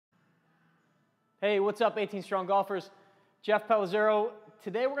Hey, what's up 18 Strong Golfers? Jeff Pellizzaro.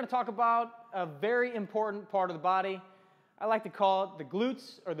 Today we're going to talk about a very important part of the body. I like to call it the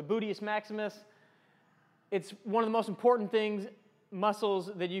glutes or the gluteus maximus. It's one of the most important muscles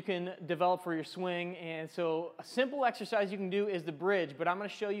that you can develop for your swing, and so a simple exercise you can do is the bridge, but I'm going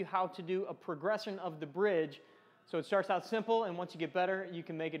to show you how to do a progression of the bridge. So it starts out simple, and once you get better, you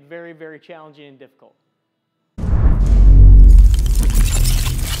can make it very, very challenging and difficult.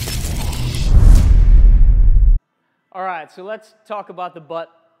 All right, so let's talk about the butt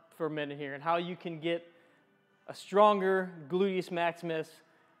for a minute here and how you can get a stronger gluteus maximus,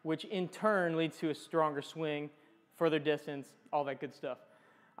 which in turn leads to a stronger swing, further distance, all that good stuff.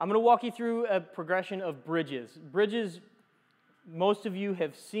 I'm going to walk you through a progression of bridges. Bridges, most of you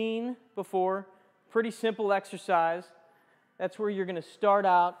have seen before. Pretty simple exercise. That's where you're going to start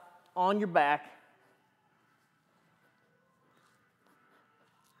out on your back,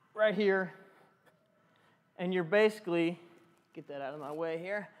 right here. And you're basically, get that out of my way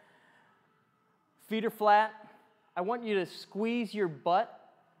here, feet are flat. I want you to squeeze your butt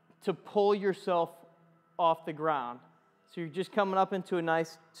to pull yourself off the ground. So you're just coming up into a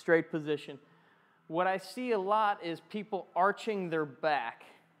nice straight position. What I see a lot is people arching their back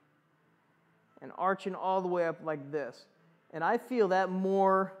and arching all the way up like this. And I feel that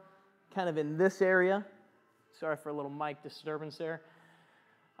more kind of in this area. Sorry for a little mic disturbance there.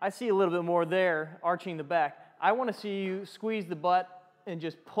 I see a little bit more there, arching the back. I want to see you squeeze the butt and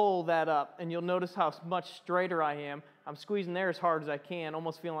just pull that up, and you'll notice how much straighter I am. I'm squeezing there as hard as I can,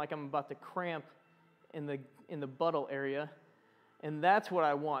 almost feeling like I'm about to cramp in the buttock area, and that's what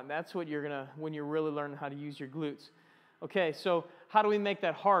I want. That's what you're gonna, when you're really learning how to use your glutes. Okay, so how do we make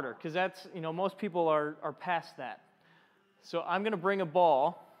that harder? Because that's, most people are past that. So I'm gonna bring a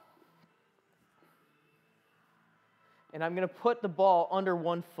ball, and I'm going to put the ball under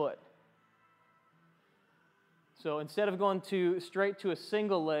one foot. So instead of going straight to a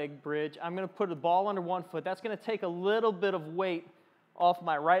single leg bridge, I'm going to put the ball under one foot. That's going to take a little bit of weight off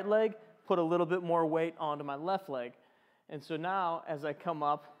my right leg, put a little bit more weight onto my left leg. And so now, as I come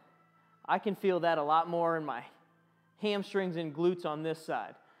up, I can feel that a lot more in my hamstrings and glutes on this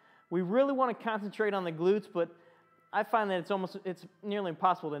side. We really want to concentrate on the glutes, but I find that it's nearly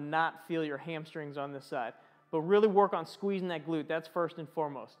impossible to not feel your hamstrings on this side. But really work on squeezing that glute. That's first and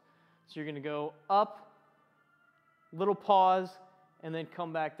foremost. So you're going to go up, little pause, and then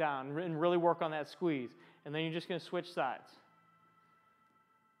come back down. And really work on that squeeze. And then you're just going to switch sides.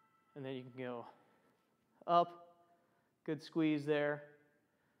 And then you can go up. Good squeeze there.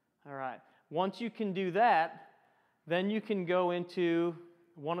 All right. Once you can do that, then you can go into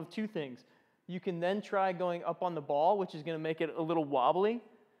one of two things. You can then try going up on the ball, which is going to make it a little wobbly,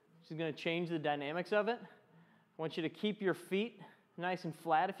 which is going to change the dynamics of it. I want you to keep your feet nice and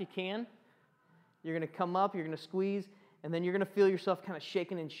flat if you can. You're going to come up, you're going to squeeze, and then you're going to feel yourself kind of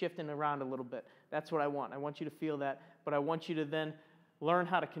shaking and shifting around a little bit. That's what I want. I want you to feel that, but I want you to then learn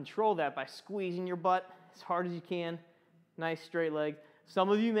how to control that by squeezing your butt as hard as you can. Nice straight legs. Some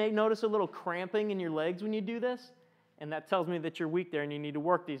of you may notice a little cramping in your legs when you do this, and that tells me that you're weak there and you need to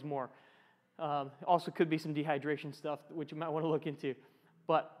work these more. Also could be some dehydration stuff, which you might want to look into,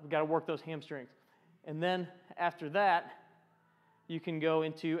 but we've got to work those hamstrings. And then after that, you can go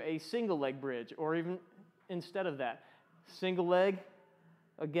into a single leg bridge, or even instead of that, single leg.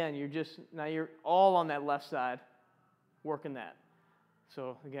 Again, now you're all on that left side, working that.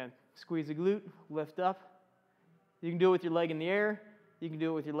 So again, squeeze the glute, lift up. You can do it with your leg in the air. You can do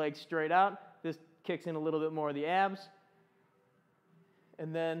it with your leg straight out. This kicks in a little bit more of the abs.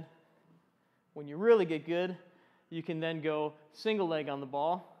 And then when you really get good, you can then go single leg on the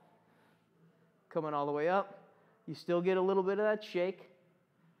ball. Coming all the way up, you still get a little bit of that shake,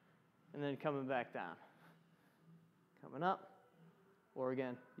 and then coming back down. Coming up, or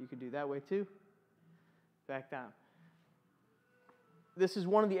again, you could do that way too, back down. This is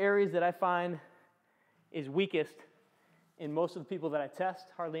one of the areas that I find is weakest in most of the people that I test.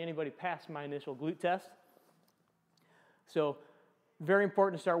 Hardly anybody passed my initial glute test. So very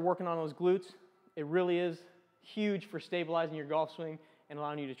important to start working on those glutes. It really is huge for stabilizing your golf swing and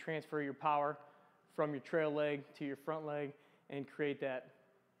allowing you to transfer your power from your trail leg to your front leg and create that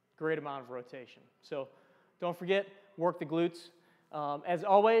great amount of rotation. So don't forget, work the glutes. As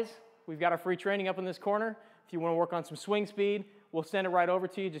always, we've got our free training up in this corner. If you want to work on some swing speed, we'll send it right over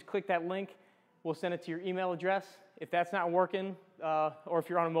to you. Just click that link. We'll send it to your email address. If that's not working, or if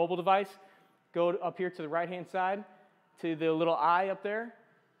you're on a mobile device, go up here to the right-hand side to the little eye up there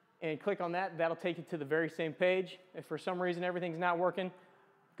and click on that. That'll take you to the very same page. If for some reason everything's not working,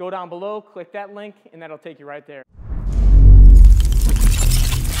 go down below, click that link, and that'll take you right there.